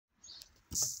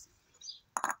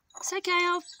It's okay,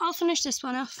 I'll finish this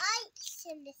one off. I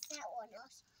finish that one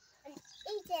off. And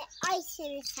I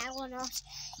finish that one off.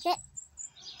 Yeah.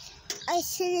 I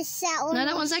finish that one No, off.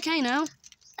 that one's okay now.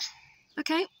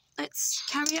 Okay, let's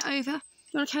carry it over.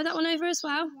 You want to carry that one over as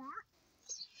well? Yeah.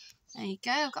 There you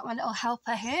go, I've got my little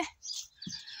helper here.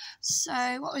 So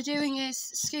what we're doing is,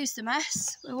 excuse the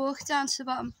mess, we're walking down to the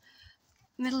bottom,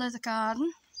 middle of the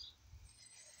garden,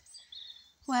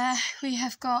 where we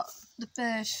have got the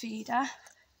bird feeder.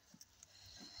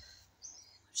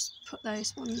 Just put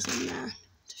those ones in there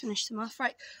to finish them off.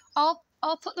 Right, I'll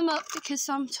put them up because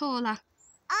I'm taller.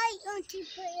 I want to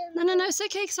put them No, it's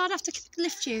okay because I'd have to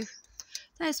lift you.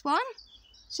 There's one.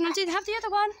 So now do you have the other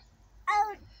one?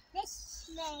 Oh, this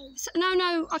way. So,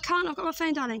 no, I can't. I've got my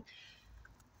phone, darling.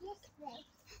 This way.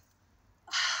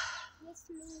 This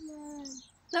way, Mum.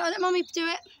 No, let Mummy do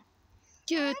it.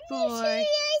 Good boy.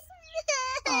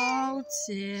 Oh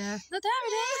dear. Look, there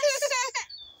it is.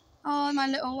 Oh, my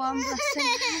little one, bless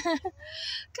him.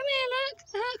 Come here,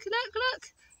 look.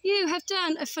 You have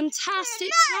done a fantastic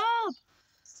job.